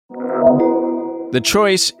The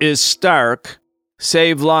choice is stark: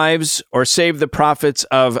 save lives or save the profits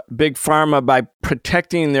of big pharma by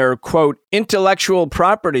protecting their, quote, intellectual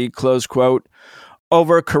property, close quote,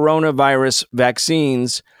 over coronavirus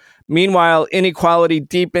vaccines. Meanwhile, inequality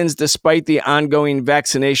deepens despite the ongoing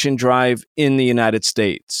vaccination drive in the United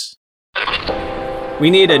States.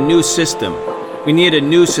 We need a new system. We need a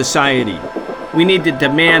new society. We need to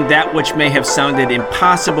demand that which may have sounded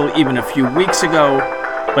impossible even a few weeks ago,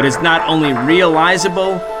 but is not only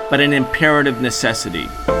realizable, but an imperative necessity.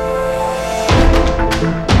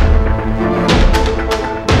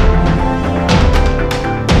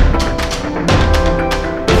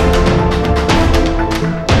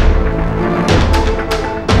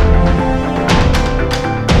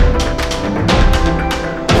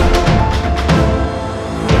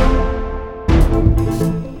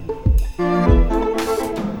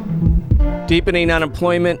 Deepening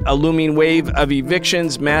unemployment, a looming wave of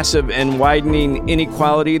evictions, massive and widening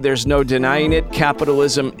inequality. There's no denying it.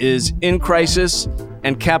 Capitalism is in crisis,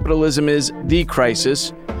 and capitalism is the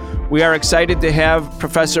crisis. We are excited to have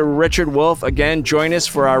Professor Richard Wolff again join us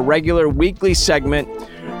for our regular weekly segment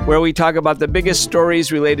where we talk about the biggest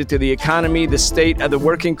stories related to the economy, the state of the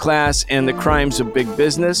working class, and the crimes of big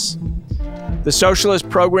business. The Socialist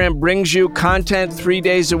Program brings you content 3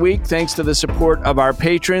 days a week thanks to the support of our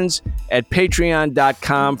patrons at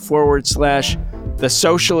patreon.com/The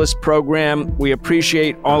Socialist Program. We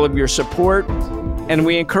appreciate all of your support, and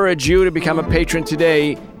we encourage you to become a patron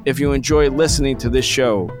today if you enjoy listening to this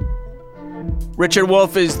show. Richard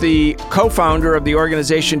Wolff is the co-founder of the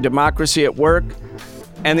organization Democracy at Work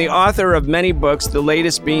and the author of many books, the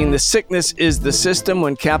latest being The Sickness is the System: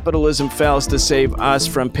 When Capitalism Fails to Save Us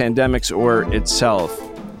from Pandemics or Itself.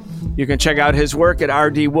 You can check out his work at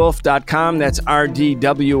rdwolff.com. That's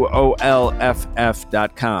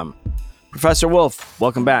rdwolff.com. Professor Wolff,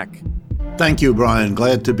 welcome back. Thank you, Brian.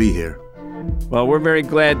 Glad to be here. Well, we're very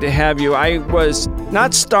glad to have you. I was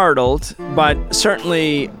not startled, but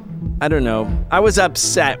certainly, I don't know, I was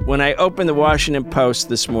upset when I opened the Washington Post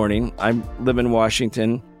this morning. I live in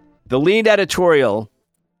Washington. The lead editorial,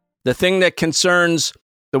 the thing that concerns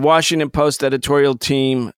the Washington Post editorial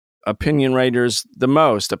team, opinion writers the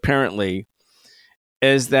most, apparently,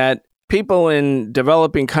 is that people in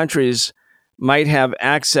developing countries might have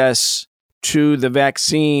access to the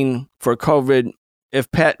vaccine for COVID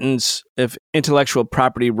if patents, if intellectual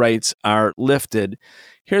property rights are lifted.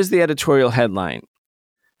 Here's the editorial headline.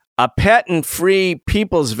 A patent-free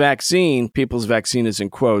people's vaccine is in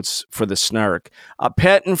quotes for the snark, a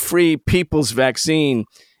patent-free people's vaccine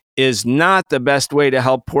is not the best way to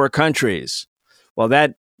help poor countries. Well,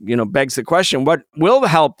 that, begs the question, what will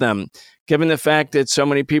help them, given the fact that so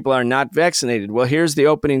many people are not vaccinated? Well, here's the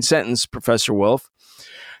opening sentence, Professor Wolff.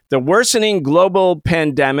 The worsening global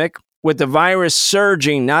pandemic, with the virus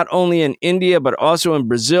surging not only in India, but also in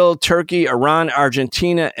Brazil, Turkey, Iran,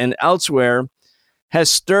 Argentina, and elsewhere, has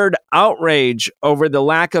stirred outrage over the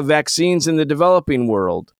lack of vaccines in the developing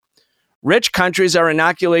world. Rich countries are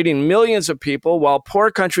inoculating millions of people while poor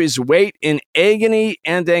countries wait in agony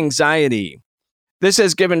and anxiety. This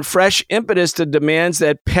has given fresh impetus to demands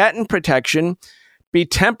that patent protection be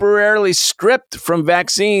temporarily stripped from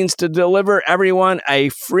vaccines to deliver everyone a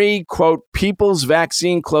free, quote, people's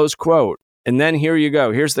vaccine, close quote. And then here you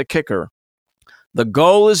go. Here's the kicker. The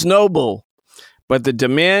goal is noble, but the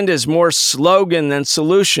demand is more slogan than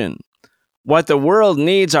solution. What the world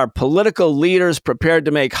needs are political leaders prepared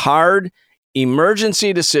to make hard,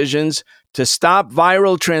 emergency decisions to stop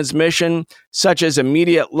viral transmission, such as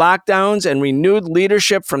immediate lockdowns and renewed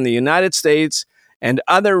leadership from the United States and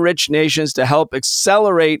other rich nations to help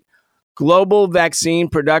accelerate global vaccine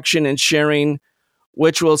production and sharing,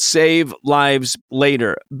 which will save lives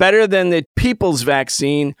later. Better than the people's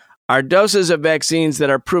vaccine are doses of vaccines that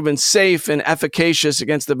are proven safe and efficacious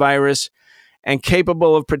against the virus and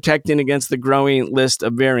capable of protecting against the growing list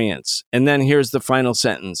of variants. And then here's the final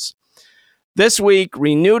sentence. This week,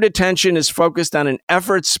 renewed attention is focused on an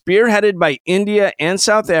effort spearheaded by India and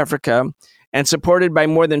South Africa and supported by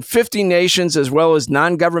more than 50 nations as well as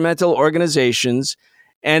non-governmental organizations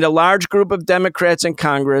and a large group of Democrats in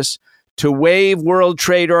Congress to waive World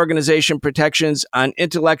Trade Organization protections on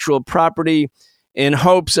intellectual property in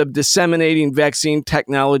hopes of disseminating vaccine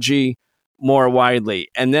technology more widely.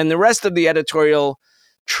 And then the rest of the editorial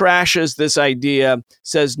trashes this idea,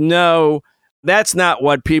 says, no, that's not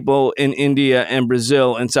what people in India and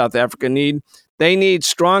Brazil and South Africa need. They need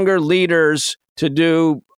stronger leaders to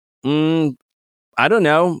do,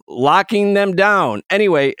 locking them down.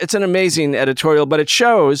 Anyway, it's an amazing editorial, but it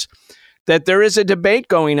shows that there is a debate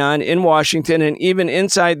going on in Washington and even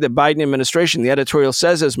inside the Biden administration. The editorial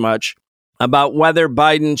says as much about whether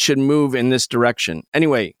Biden should move in this direction.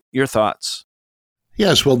 Anyway, your thoughts?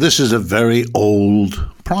 Yes, well, this is a very old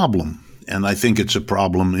problem, and I think it's a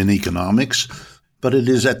problem in economics, but it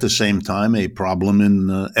is at the same time a problem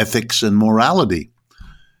in ethics and morality.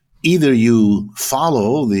 Either you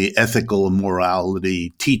follow the ethical and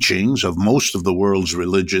morality teachings of most of the world's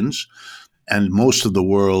religions and most of the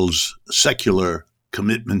world's secular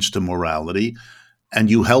commitments to morality, and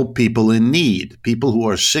you help people in need. People who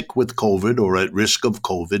are sick with COVID or at risk of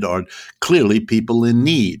COVID are clearly people in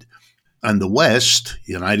need. And the West,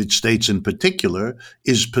 United States in particular,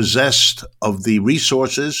 is possessed of the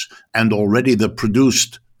resources and already the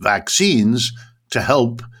produced vaccines to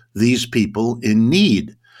help these people in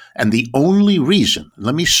need. And the only reason,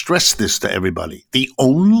 let me stress this to everybody, the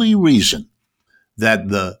only reason that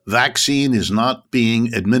the vaccine is not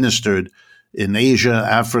being administered in Asia,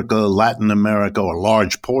 Africa, Latin America, or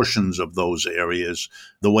large portions of those areas,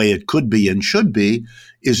 the way it could be and should be,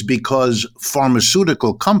 is because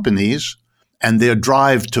pharmaceutical companies and their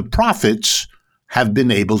drive to profits have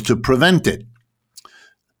been able to prevent it.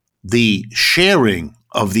 The sharing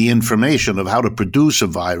of the information of how to produce a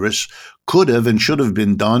virus could have and should have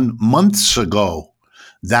been done months ago.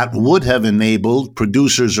 That would have enabled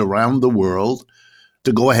producers around the world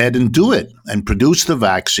to go ahead and do it and produce the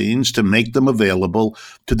vaccines to make them available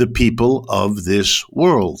to the people of this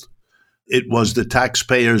world. It was the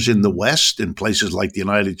taxpayers in the West, in places like the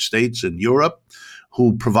United States and Europe,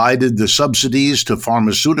 who provided the subsidies to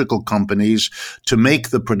pharmaceutical companies to make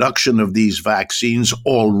the production of these vaccines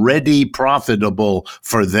already profitable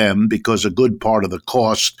for them because a good part of the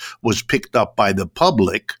cost was picked up by the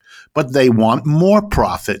public. But they want more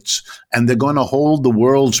profits, and they're going to hold the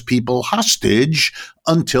world's people hostage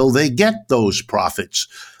until they get those profits.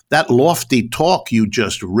 That lofty talk you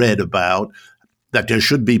just read about, that there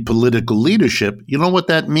should be political leadership, you know what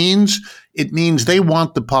that means? It means they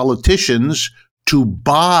want the politicians to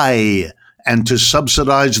buy and to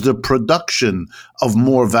subsidize the production of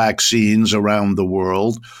more vaccines around the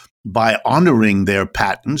world by honoring their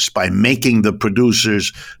patents, by making the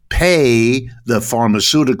producers pay the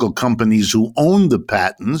pharmaceutical companies who own the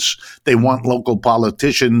patents. They want local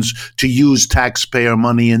politicians to use taxpayer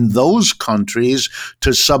money in those countries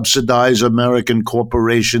to subsidize American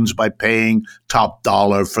corporations by paying top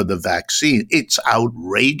dollar for the vaccine. It's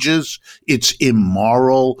outrageous. It's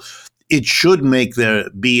immoral. It should make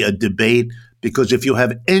there be a debate, because if you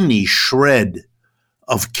have any shred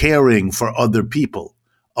of caring for other people,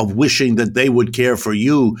 of wishing that they would care for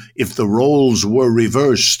you if the roles were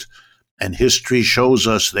reversed, and history shows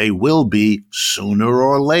us they will be sooner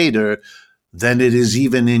or later, then it is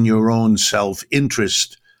even in your own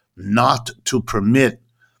self-interest not to permit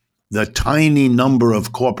the tiny number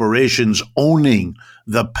of corporations owning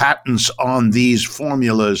the patents on these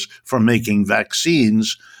formulas for making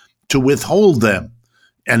vaccines to withhold them.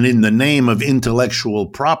 And in the name of intellectual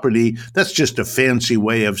property, that's just a fancy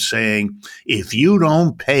way of saying, if you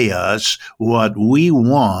don't pay us what we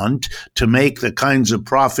want to make the kinds of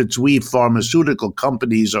profits we pharmaceutical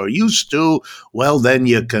companies are used to, well, then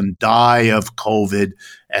you can die of COVID,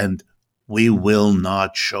 and we will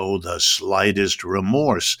not show the slightest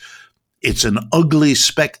remorse. It's an ugly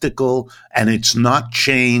spectacle, and it's not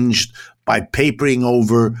changed by papering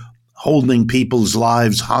over holding people's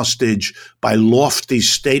lives hostage by lofty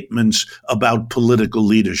statements about political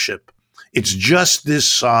leadership. It's just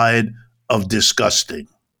this side of disgusting.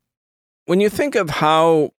 When you think of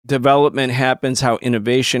how development happens, how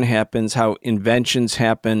innovation happens, how inventions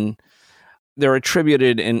happen, they're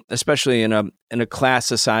attributed, especially in a class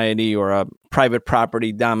society or a private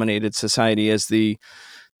property dominated society, as the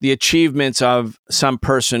achievements of some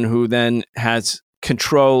person who then has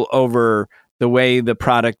control over the way the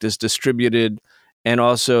product is distributed, and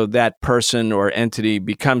also that person or entity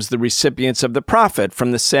becomes the recipients of the profit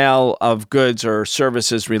from the sale of goods or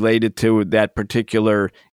services related to that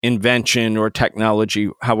particular invention or technology,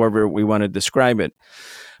 however we want to describe it.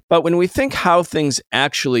 But when we think how things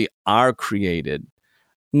actually are created,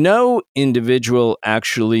 no individual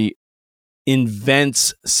actually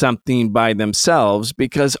invents something by themselves,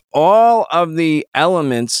 because all of the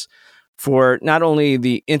elements for not only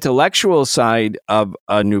the intellectual side of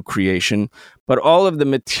a new creation, but all of the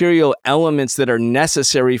material elements that are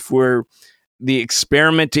necessary for the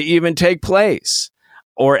experiment to even take place,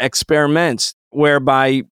 or experiments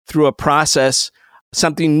whereby through a process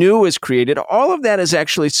something new is created. All of that is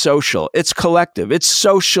actually social. It's collective. It's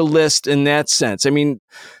socialist in that sense. I mean,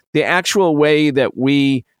 the actual way that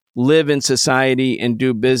we live in society and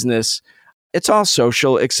do business, it's all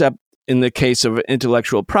social, except in the case of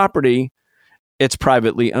intellectual property, it's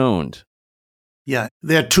privately owned. Yeah,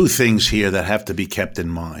 there are two things here that have to be kept in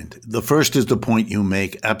mind. The first is the point you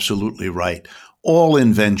make, absolutely right. All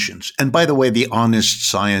inventions, and by the way, the honest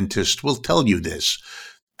scientist will tell you this,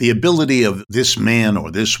 the ability of this man or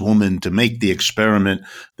this woman to make the experiment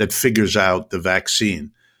that figures out the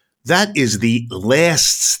vaccine, that is the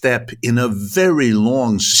last step in a very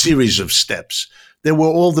long series of steps. There were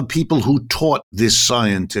all the people who taught these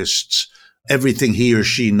scientists everything he or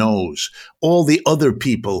she knows, all the other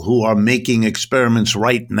people who are making experiments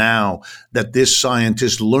right now that this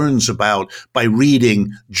scientist learns about by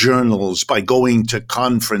reading journals, by going to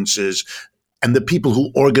conferences, and the people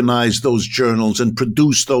who organize those journals and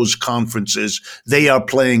produce those conferences, they are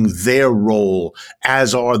playing their role,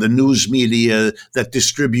 as are the news media that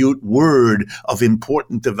distribute word of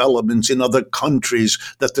important developments in other countries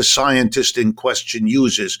that the scientist in question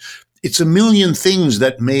uses. It's a million things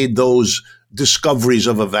that made those discoveries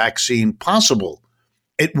of a vaccine possible.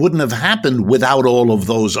 It wouldn't have happened without all of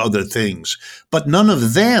those other things. But none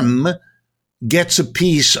of them gets a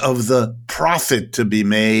piece of the profit to be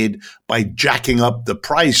made by jacking up the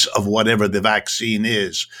price of whatever the vaccine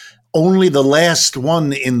is. Only the last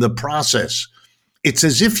one in the process. It's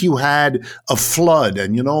as if you had a flood.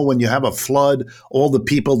 And you know, when you have a flood, all the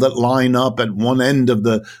people that line up at one end of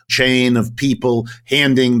the chain of people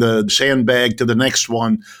handing the sandbag to the next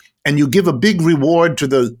one, and you give a big reward to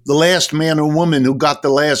the last man or woman who got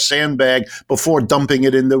the last sandbag before dumping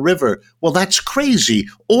it in the river. Well, that's crazy.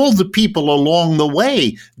 All the people along the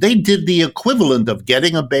way, they did the equivalent of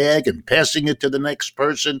getting a bag and passing it to the next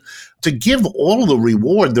person. To give all the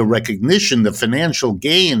reward, the recognition, the financial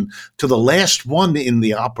gain to the last one in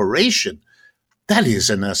the operation, that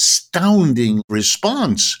is an astounding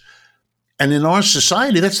response. And in our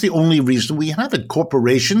society, that's the only reason we have it.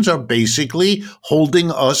 Corporations are basically holding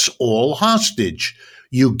us all hostage.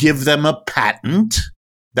 You give them a patent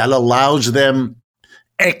that allows them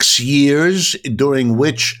X years during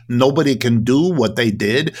which nobody can do what they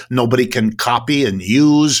did. Nobody can copy and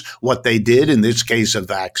use what they did, in this case, a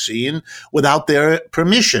vaccine, without their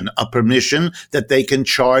permission, a permission that they can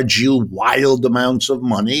charge you wild amounts of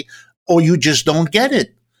money, or you just don't get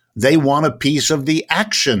it. They want a piece of the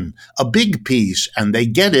action, a big piece, and they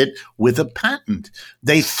get it with a patent.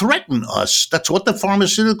 They threaten us. That's what the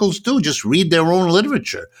pharmaceuticals do. Just read their own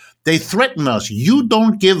literature. They threaten us. You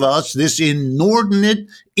don't give us this inordinate,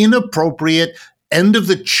 inappropriate, end of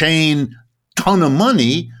the chain ton of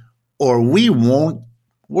money, or we won't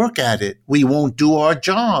work at it. We won't do our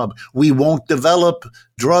job. We won't develop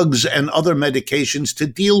drugs and other medications to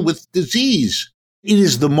deal with disease. It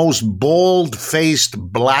is the most bald-faced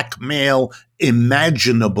blackmail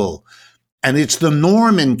imaginable. And it's the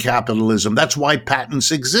norm in capitalism. That's why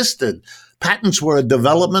patents existed. Patents were a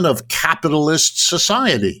development of capitalist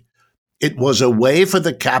society. It was a way for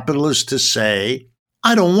the capitalist to say,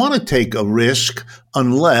 I don't want to take a risk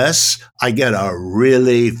unless I get a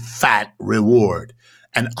really fat reward.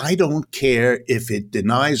 And I don't care if it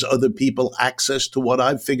denies other people access to what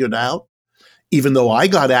I've figured out. Even though I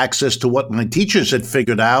got access to what my teachers had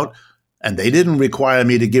figured out, and they didn't require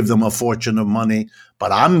me to give them a fortune of money,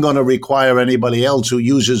 but I'm going to require anybody else who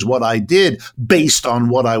uses what I did based on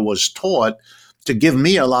what I was taught to give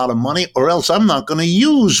me a lot of money, or else I'm not going to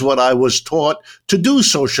use what I was taught to do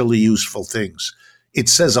socially useful things. It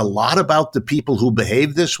says a lot about the people who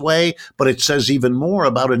behave this way, but it says even more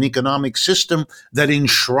about an economic system that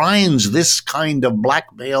enshrines this kind of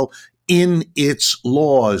blackmail in its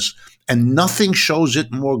laws. And nothing shows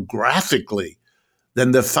it more graphically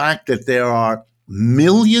than the fact that there are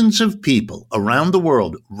millions of people around the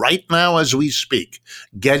world right now as we speak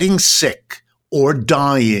getting sick or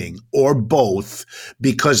dying or both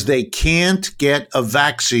because they can't get a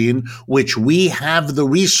vaccine, which we have the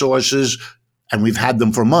resources, and we've had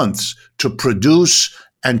them for months, to produce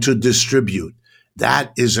and to distribute.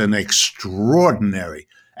 That is an extraordinary.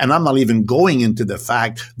 And I'm not even going into the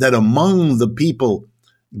fact that among the people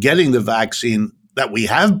getting the vaccine that we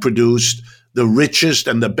have produced, the richest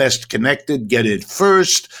and the best connected get it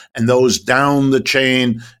first, and those down the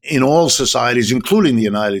chain in all societies, including the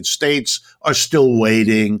United States, are still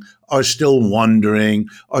waiting, are still wondering,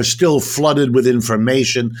 are still flooded with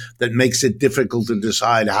information that makes it difficult to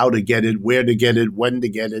decide how to get it, where to get it, when to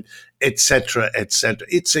get it, etc., etc.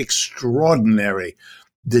 It's extraordinary,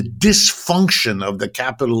 the dysfunction of the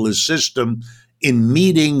capitalist system in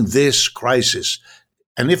meeting this crisis.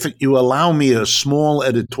 And if you allow me a small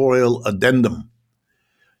editorial addendum,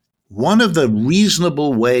 one of the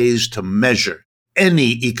reasonable ways to measure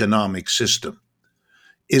any economic system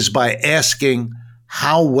is by asking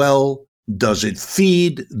how well does it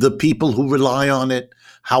feed the people who rely on it?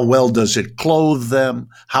 How well does it clothe them?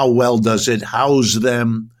 How well does it house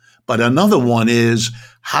them? But another one is,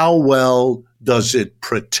 how well does it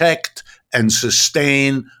protect and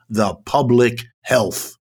sustain the public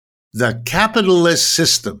health? The capitalist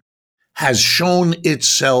system has shown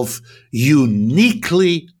itself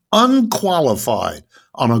uniquely unqualified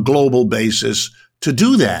on a global basis to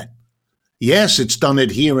do that. Yes, it's done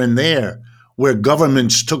it here and there, where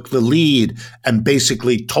governments took the lead and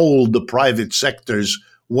basically told the private sectors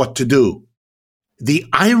what to do. The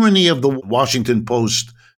irony of the Washington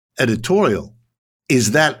Post editorial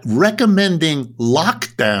is that recommending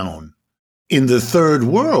lockdown in the third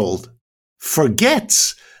world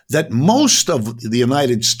forgets that most of the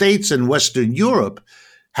United States and Western Europe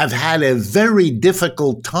have had a very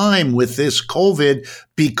difficult time with this COVID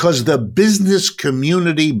because the business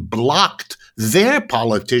community blocked their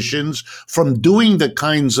politicians from doing the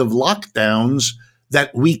kinds of lockdowns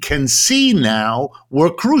that we can see now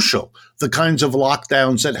were crucial. The kinds of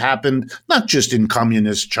lockdowns that happened not just in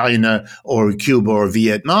communist China or Cuba or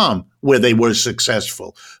Vietnam, where they were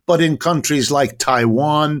successful, but in countries like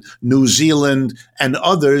Taiwan, New Zealand, and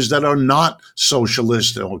others that are not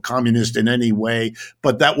socialist or communist in any way,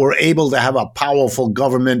 but that were able to have a powerful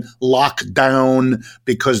government lock down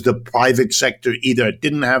because the private sector either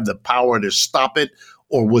didn't have the power to stop it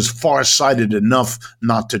or was farsighted enough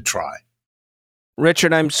not to try.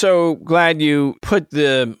 Richard, I'm so glad you put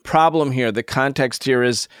the problem here, the context here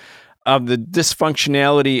is of the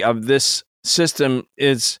dysfunctionality of this system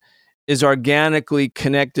is organically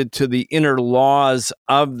connected to the inner laws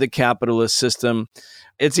of the capitalist system.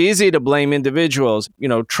 It's easy to blame individuals. You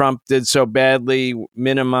know, Trump did so badly,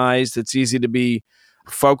 minimized. It's easy to be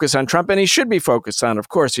focused on Trump, and he should be focused on, of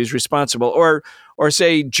course, he's responsible. Or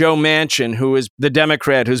say Joe Manchin, who is the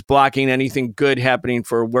Democrat who's blocking anything good happening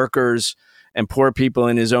for workers and poor people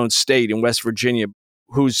in his own state in West Virginia,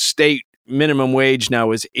 whose state minimum wage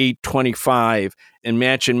now is $8.25, and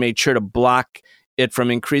Manchin made sure to block it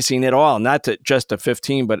from increasing at all, not to just to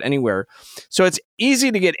 15, but anywhere. So it's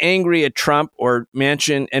easy to get angry at Trump or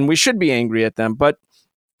Manchin, and we should be angry at them. But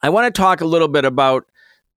I want to talk a little bit about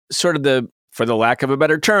sort of for the lack of a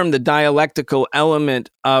better term, the dialectical element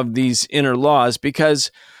of these inner laws,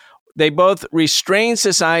 because they both restrain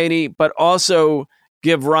society, but also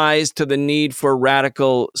give rise to the need for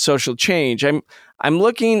radical social change. I'm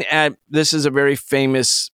looking at, this is a very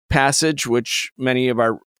famous passage, which many of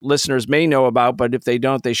our listeners may know about, but if they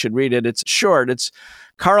don't, they should read it. It's short. It's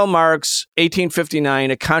Karl Marx, 1859,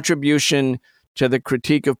 A Contribution to the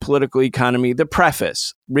Critique of Political Economy, the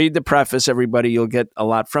preface. Read the preface, everybody. You'll get a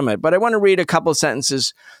lot from it. But I want to read a couple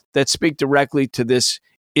sentences that speak directly to this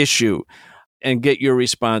issue and get your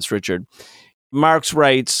response, Richard. Marx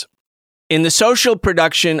writes, in the social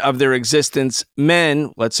production of their existence,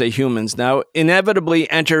 men, let's say humans now, inevitably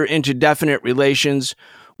enter into definite relations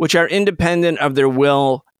which are independent of their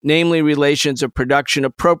will, namely relations of production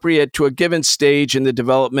appropriate to a given stage in the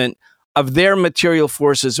development of their material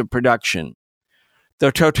forces of production.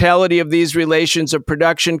 The totality of these relations of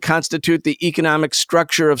production constitute the economic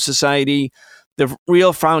structure of society, the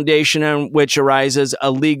real foundation on which arises a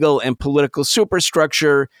legal and political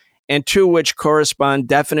superstructure, and to which correspond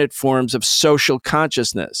definite forms of social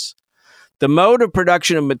consciousness. The mode of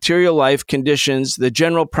production of material life conditions the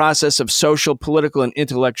general process of social, political, and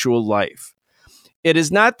intellectual life. It is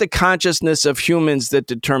not the consciousness of humans that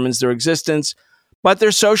determines their existence, but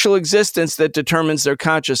their social existence that determines their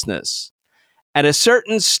consciousness. At a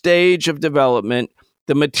certain stage of development,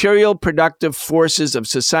 the material productive forces of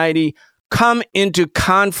society come into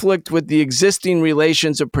conflict with the existing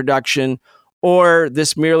relations of production, or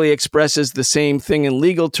this merely expresses the same thing in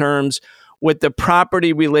legal terms, with the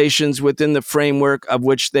property relations within the framework of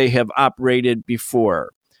which they have operated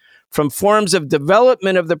before. From forms of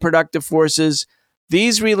development of the productive forces,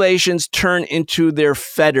 these relations turn into their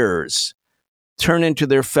fetters.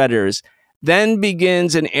 Then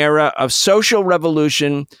begins an era of social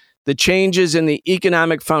revolution. The changes in the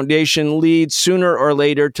economic foundation lead sooner or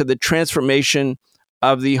later to the transformation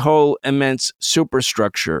of the whole immense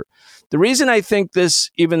superstructure. The reason I think this,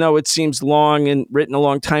 even though it seems long and written a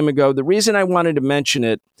long time ago, the reason I wanted to mention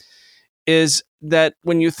it is that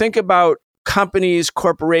when you think about companies,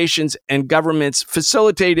 corporations, and governments,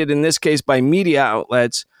 facilitated in this case by media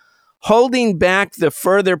outlets, holding back the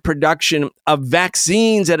further production of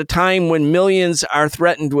vaccines at a time when millions are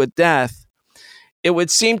threatened with death, it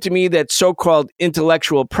would seem to me that so-called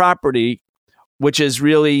intellectual property, which is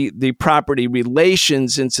really the property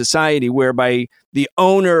relations in society, whereby the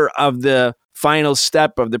owner of the final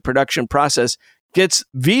step of the production process gets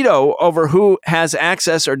veto over who has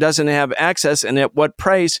access or doesn't have access and at what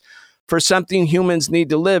price. for something humans need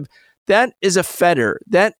to live, that is a fetter.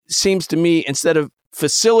 That seems to me, instead of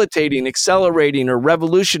facilitating, accelerating, or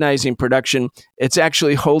revolutionizing production, it's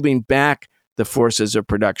actually holding back the forces of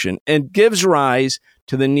production and gives rise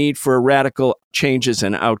to the need for radical changes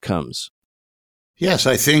and outcomes. Yes,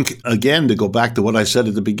 I think, again, to go back to what I said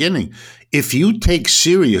at the beginning, if you take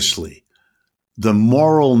seriously the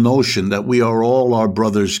moral notion that we are all our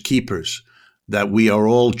brother's keepers, that we are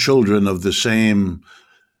all children of the same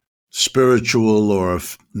spiritual or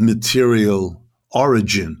material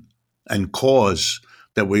origin and cause,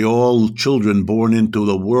 that we all children born into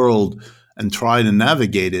the world and try to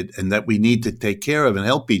navigate it, and that we need to take care of and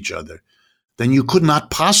help each other, then you could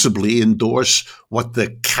not possibly endorse what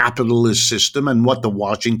the capitalist system and what the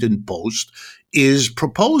Washington Post is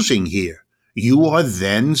proposing here. You are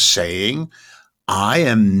then saying, I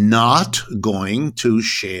am not going to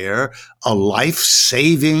share a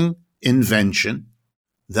life-saving invention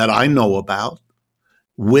that I know about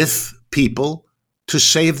with people to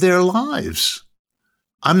save their lives.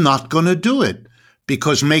 I'm not going to do it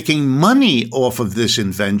because making money off of this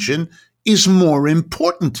invention is more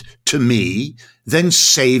important to me than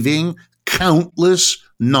saving countless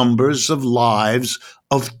numbers of lives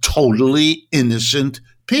of totally innocent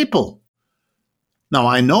people. Now,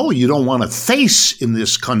 I know you don't want to face in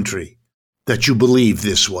this country that you believe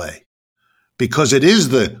this way, because it is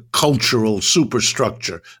the cultural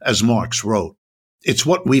superstructure, as Marx wrote. It's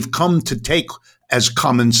what we've come to take as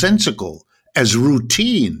commonsensical, as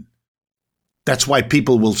routine. That's why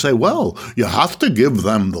people will say, well, you have to give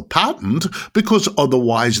them the patent because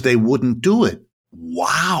otherwise they wouldn't do it.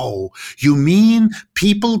 Wow. You mean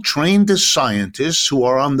people trained as scientists who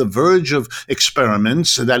are on the verge of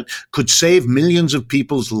experiments that could save millions of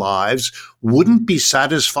people's lives wouldn't be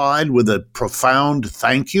satisfied with a profound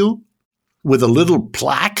thank you, with a little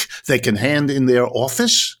plaque they can hand in their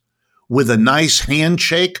office, with a nice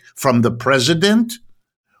handshake from the president,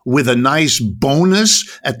 with a nice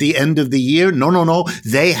bonus at the end of the year? No.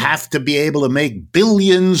 They have to be able to make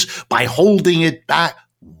billions by holding it back.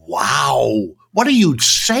 Wow. What are you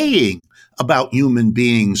saying about human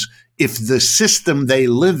beings if the system they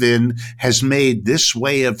live in has made this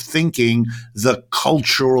way of thinking the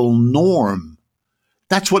cultural norm?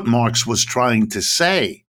 That's what Marx was trying to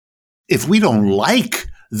say. If we don't like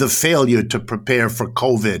the failure to prepare for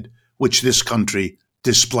COVID, which this country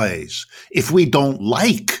displays, if we don't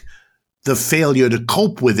like the failure to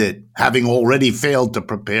cope with it, having already failed to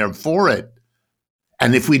prepare for it,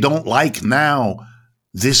 and if we don't like now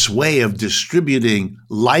this way of distributing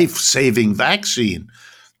life-saving vaccine,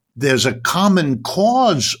 there's a common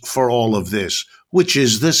cause for all of this, which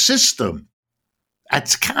is the system.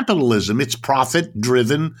 That's capitalism. It's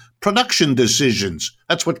profit-driven production decisions.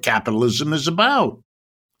 That's what capitalism is about.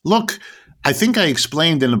 Look, I think I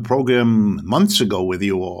explained in a program months ago with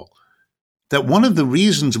you all that one of the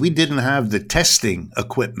reasons we didn't have the testing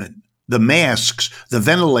equipment, the masks, the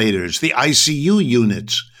ventilators, the ICU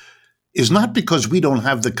units, is not because we don't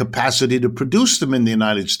have the capacity to produce them in the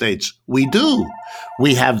United States. We do.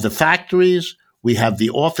 We have the factories, we have the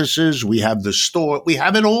offices, we have the store, we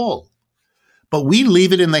have it all. But we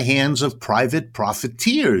leave it in the hands of private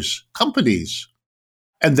profiteers, companies.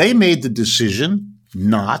 And they made the decision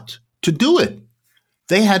not to do it.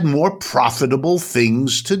 They had more profitable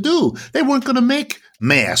things to do. They weren't going to make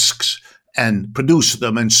masks and produce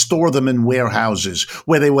them and store them in warehouses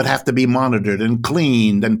where they would have to be monitored and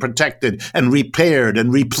cleaned and protected and repaired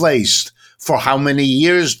and replaced for how many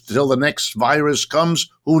years till the next virus comes?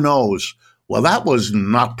 Who knows? Well, that was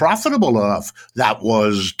not profitable enough. That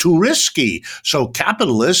was too risky. So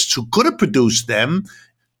capitalists who could have produced them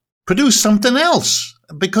produced something else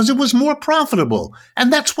because it was more profitable.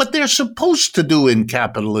 And that's what they're supposed to do in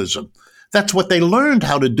capitalism. That's what they learned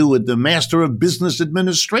how to do at the Master of Business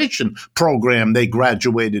Administration program they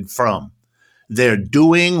graduated from. They're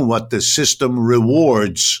doing what the system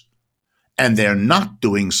rewards, and they're not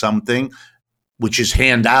doing something which is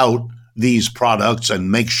hand out these products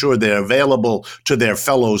and make sure they're available to their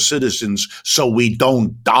fellow citizens so we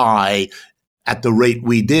don't die at the rate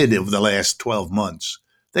we did over the last 12 months.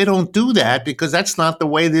 They don't do that because that's not the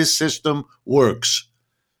way this system works.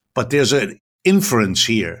 But there's an inference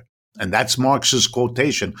here, and that's Marx's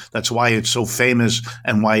quotation. That's why it's so famous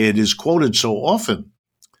and why it is quoted so often.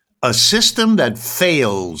 A system that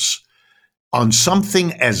fails on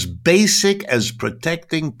something as basic as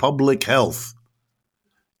protecting public health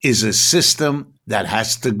is a system that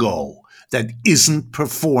has to go, that isn't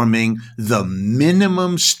performing the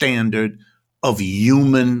minimum standard of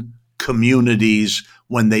human communities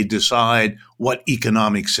when they decide what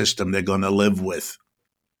economic system they're going to live with.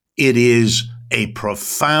 It is a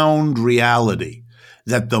profound reality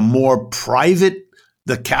that the more private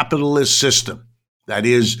the capitalist system, that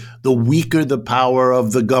is, the weaker the power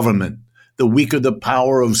of the government, the weaker the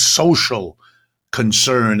power of social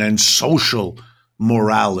concern and social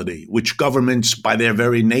morality, which governments, by their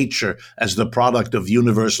very nature, as the product of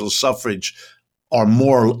universal suffrage, are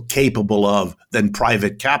more capable of than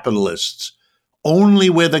private capitalists. Only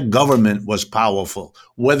where the government was powerful,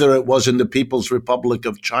 whether it was in the People's Republic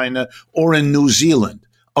of China or in New Zealand,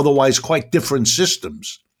 otherwise quite different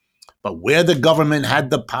systems. But where the government had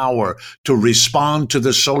the power to respond to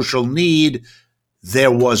the social need,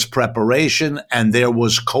 there was preparation and there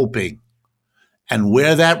was coping. And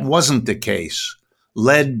where that wasn't the case,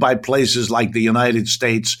 led by places like the United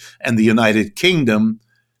States and the United Kingdom,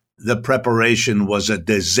 the preparation was a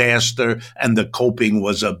disaster and the coping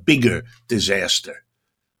was a bigger disaster.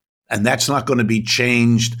 And that's not going to be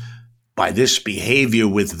changed by this behavior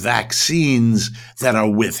with vaccines that are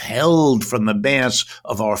withheld from the mass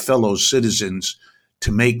of our fellow citizens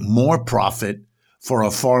to make more profit for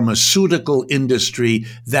a pharmaceutical industry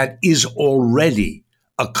that is already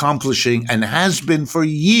accomplishing and has been for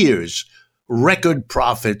years record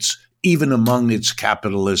profits even among its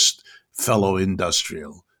capitalist fellow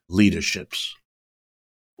industrial leaderships.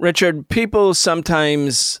 Richard, people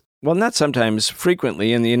sometimes, well, not sometimes,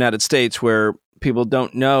 frequently in the United States where people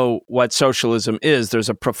don't know what socialism is, there's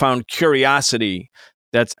a profound curiosity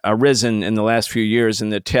that's arisen in the last few years,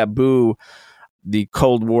 and the taboo, the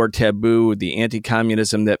Cold War taboo, the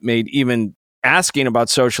anti-communism that made even asking about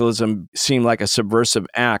socialism seem like a subversive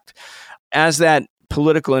act. As that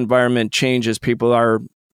political environment changes, people are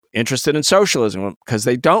interested in socialism because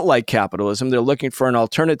they don't like capitalism. They're looking for an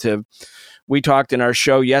alternative. We talked in our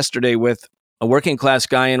show yesterday with a working class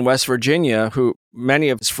guy in West Virginia who many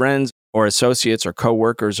of his friends or associates or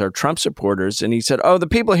coworkers are Trump supporters. And he said, oh, the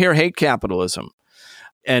people here hate capitalism.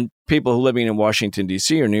 And people who living in Washington,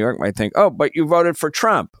 D.C. or New York might think, oh, but you voted for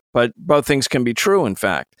Trump. But both things can be true, in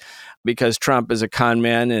fact, because Trump is a con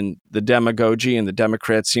man and the demagogy and the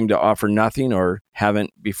Democrats seem to offer nothing or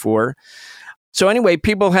haven't before. So anyway,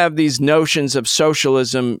 people have these notions of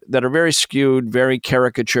socialism that are very skewed, very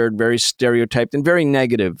caricatured, very stereotyped, and very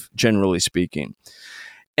negative, generally speaking.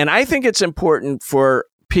 And I think it's important for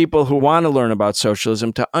people who want to learn about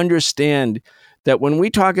socialism to understand that when we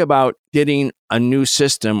talk about getting a new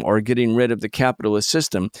system or getting rid of the capitalist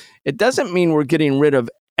system, it doesn't mean we're getting rid of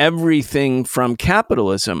everything from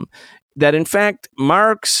capitalism. That in fact,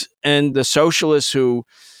 Marx and the socialists who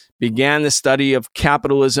began the study of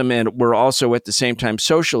capitalism and were also at the same time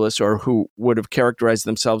socialists, or who would have characterized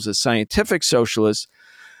themselves as scientific socialists,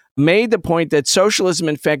 made the point that socialism,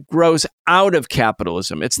 in fact, grows out of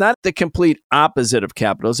capitalism. It's not the complete opposite of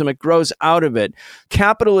capitalism. It grows out of it.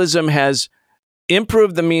 Capitalism has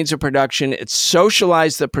improved the means of production. It's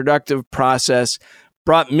socialized the productive process,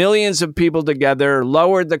 brought millions of people together,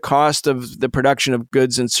 lowered the cost of the production of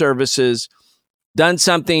goods and services, done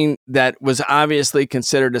something that was obviously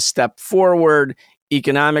considered a step forward,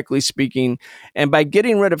 economically speaking. And by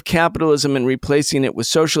getting rid of capitalism and replacing it with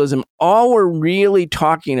socialism, all we're really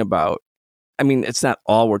talking about, I mean, it's not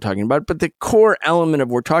all we're talking about, but the core element of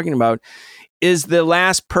what we're talking about is the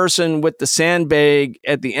last person with the sandbag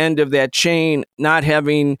at the end of that chain not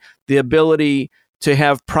having the ability to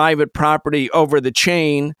have private property over the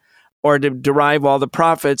chain or to derive all the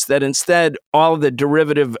profits, that instead all of the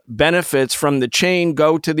derivative benefits from the chain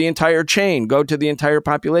go to the entire chain, go to the entire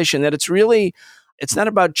population. That it's not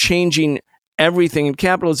about changing everything in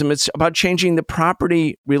capitalism. It's about changing the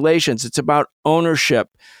property relations. It's about ownership.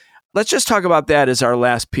 Let's just talk about that as our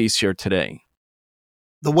last piece here today.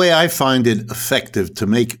 The way I find it effective to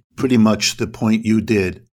make pretty much the point you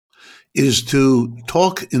did is to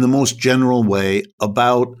talk in the most general way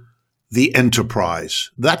about the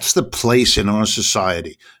enterprise. That's the place in our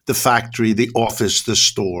society, the factory, the office, the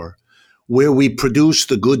store, where we produce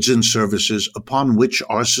the goods and services upon which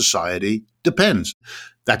our society depends.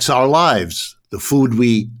 That's our lives, the food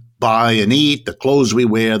we buy and eat, the clothes we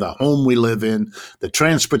wear, the home we live in, the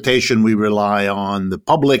transportation we rely on, the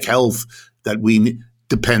public health that we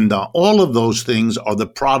depend on. All of those things are the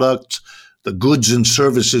products, the goods and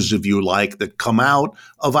services, if you like, that come out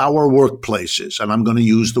of our workplaces. And I'm going to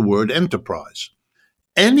use the word enterprise.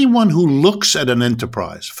 Anyone who looks at an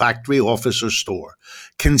enterprise, factory, office, or store,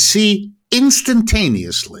 can see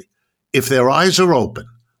instantaneously, if their eyes are open,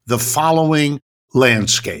 the following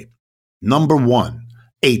landscape. Number one,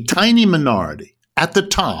 a tiny minority at the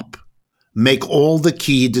top make all the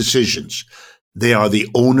key decisions. They are the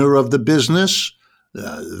owner of the business,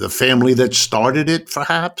 the family that started it,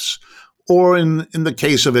 perhaps, or in the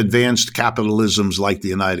case of advanced capitalisms like the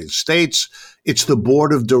United States, It's the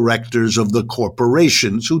board of directors of the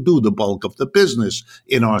corporations who do the bulk of the business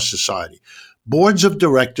in our society. Boards of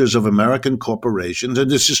directors of American corporations,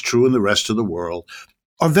 and this is true in the rest of the world,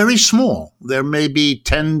 are very small. There may be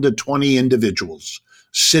 10 to 20 individuals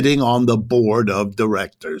sitting on the board of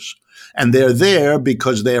directors. And they're there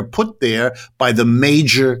because they're put there by the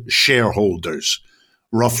major shareholders.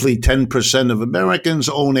 Roughly 10% of Americans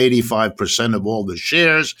own 85% of all the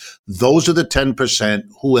shares. Those are the 10%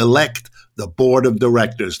 who elect the board of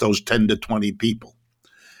directors, those 10 to 20 people.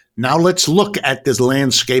 Now let's look at this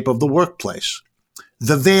landscape of the workplace.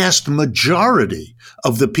 The vast majority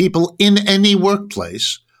of the people in any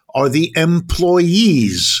workplace are the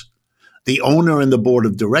employees. The owner and the board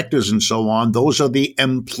of directors and so on, those are the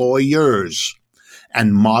employers.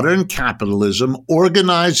 And modern capitalism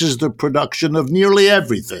organizes the production of nearly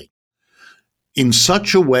everything in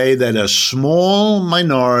such a way that a small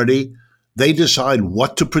minority, they decide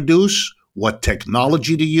what to produce, what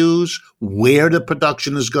technology to use, where the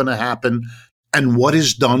production is going to happen, and what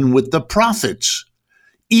is done with the profits.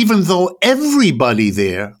 Even though everybody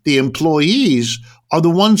there, the employees, are the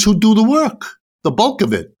ones who do the work, the bulk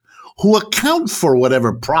of it, who account for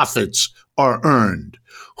whatever profits are earned,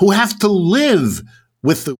 who have to live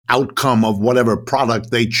with the outcome of whatever product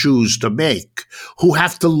they choose to make, who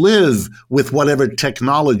have to live with whatever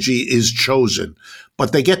technology is chosen,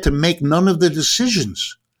 but they get to make none of the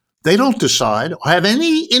decisions. They don't decide or have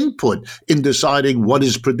any input in deciding what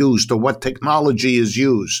is produced or what technology is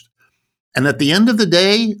used. And at the end of the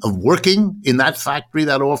day of working in that factory,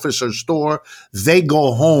 that office or store, they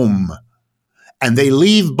go home and they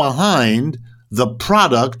leave behind the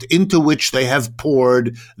product into which they have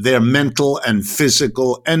poured their mental and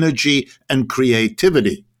physical energy and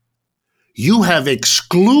creativity. You have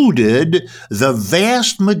excluded the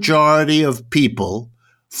vast majority of people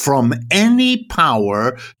from any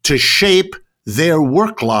power to shape their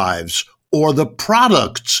work lives or the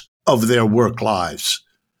products of their work lives.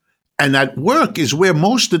 And at work is where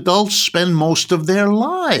most adults spend most of their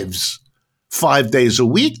lives. 5 days a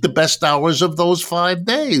week, the best hours of those 5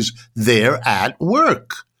 days, they're at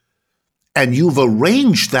work. And you've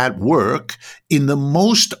arranged that work in the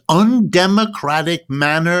most undemocratic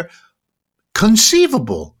manner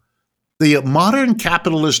conceivable. The modern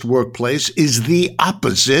capitalist workplace is the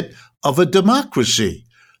opposite of a democracy.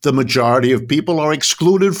 The majority of people are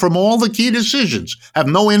excluded from all the key decisions, have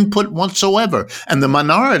no input whatsoever. And the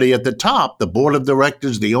minority at the top, the board of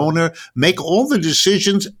directors, the owner, make all the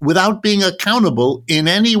decisions without being accountable in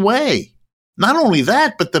any way. Not only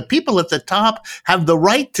that, but the people at the top have the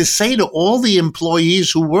right to say to all the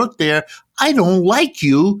employees who work there, I don't like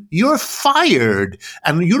you, you're fired,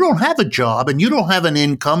 and you don't have a job, and you don't have an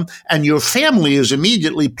income, and your family is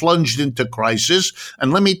immediately plunged into crisis.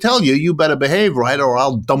 And let me tell you, you better behave right, or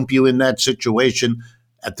I'll dump you in that situation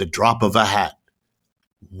at the drop of a hat.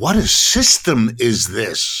 What a system is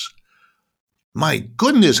this? My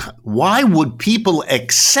goodness, why would people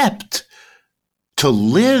accept to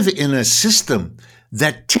live in a system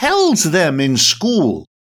that tells them in school,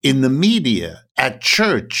 in the media, at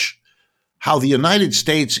church, how the United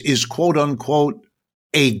States is, quote unquote,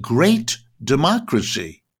 a great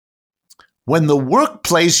democracy, when the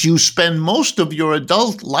workplace you spend most of your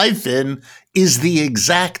adult life in is the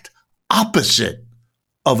exact opposite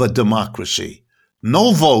of a democracy?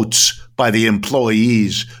 No votes by the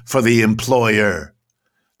employees for the employer.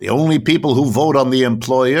 The only people who vote on the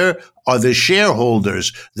employer are the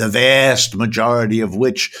shareholders, the vast majority of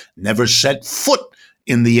which never set foot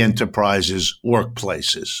in the enterprise's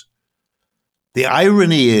workplaces. The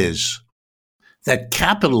irony is that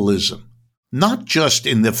capitalism, not just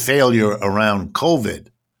in the failure around COVID,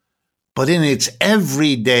 but in its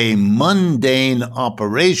everyday mundane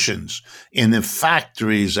operations in the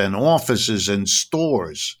factories and offices and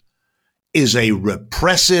stores, is a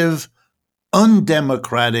repressive,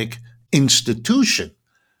 undemocratic institution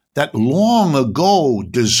that long ago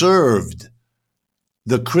deserved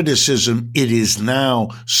the criticism it is now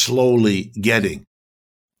slowly getting.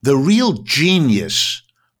 The real genius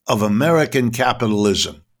of American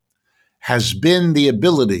capitalism has been the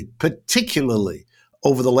ability, particularly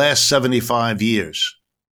over the last 75 years,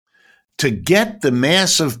 to get the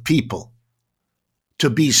mass of people to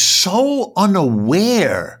be so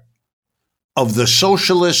unaware of the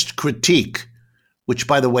socialist critique, which,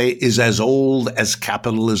 by the way, is as old as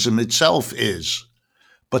capitalism itself is,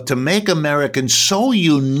 but to make Americans so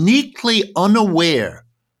uniquely unaware.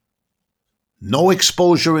 No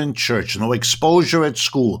exposure in church, no exposure at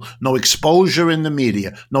school, no exposure in the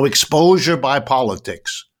media, no exposure by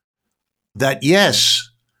politics. That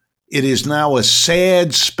yes, it is now a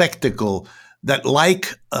sad spectacle that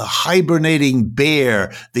like a hibernating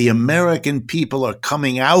bear, the American people are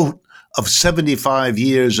coming out of 75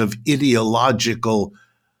 years of ideological,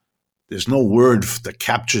 there's no word that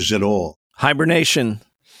captures it all. Hibernation.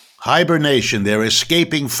 They're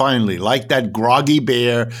escaping finally, like that groggy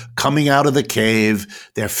bear coming out of the cave.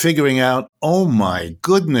 They're figuring out, oh my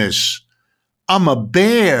goodness, I'm a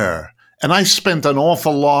bear. And I spent an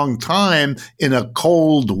awful long time in a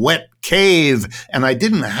cold, wet cave, and I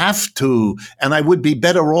didn't have to, and I would be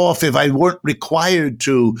better off if I weren't required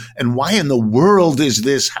to. And why in the world is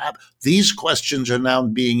this happening? These questions are now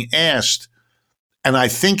being asked. And I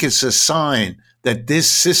think it's a sign that this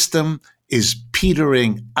system is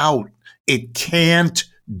petering out. It can't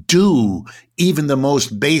do even the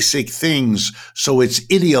most basic things. So its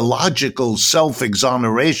ideological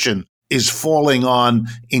self-exoneration is falling on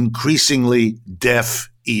increasingly deaf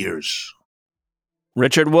ears.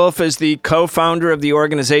 Richard Wolff is the co-founder of the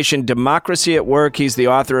organization Democracy at Work. He's the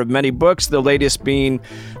author of many books, the latest being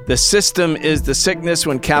The System is the Sickness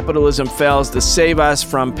When Capitalism Fails to Save Us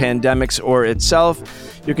from Pandemics or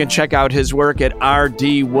Itself. You can check out his work at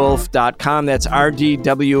rdwolff.com. That's rdwolff.com.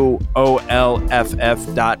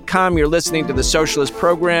 You're listening to The Socialist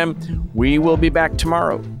Program. We will be back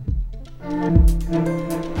tomorrow.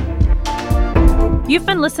 You've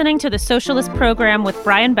been listening to The Socialist Program with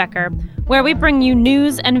Brian Becker, where we bring you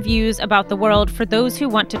news and views about the world for those who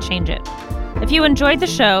want to change it. If you enjoyed the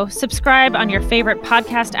show, subscribe on your favorite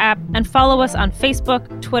podcast app and follow us on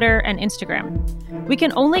Facebook, Twitter, and Instagram. We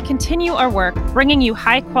can only continue our work bringing you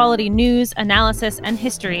high-quality news, analysis, and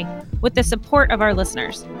history with the support of our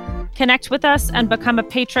listeners. Connect with us and become a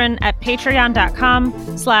patron at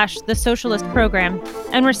patreon.com/The Socialist Program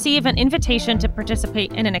and receive an invitation to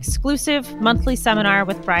participate in an exclusive monthly seminar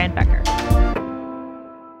with Brian Becker.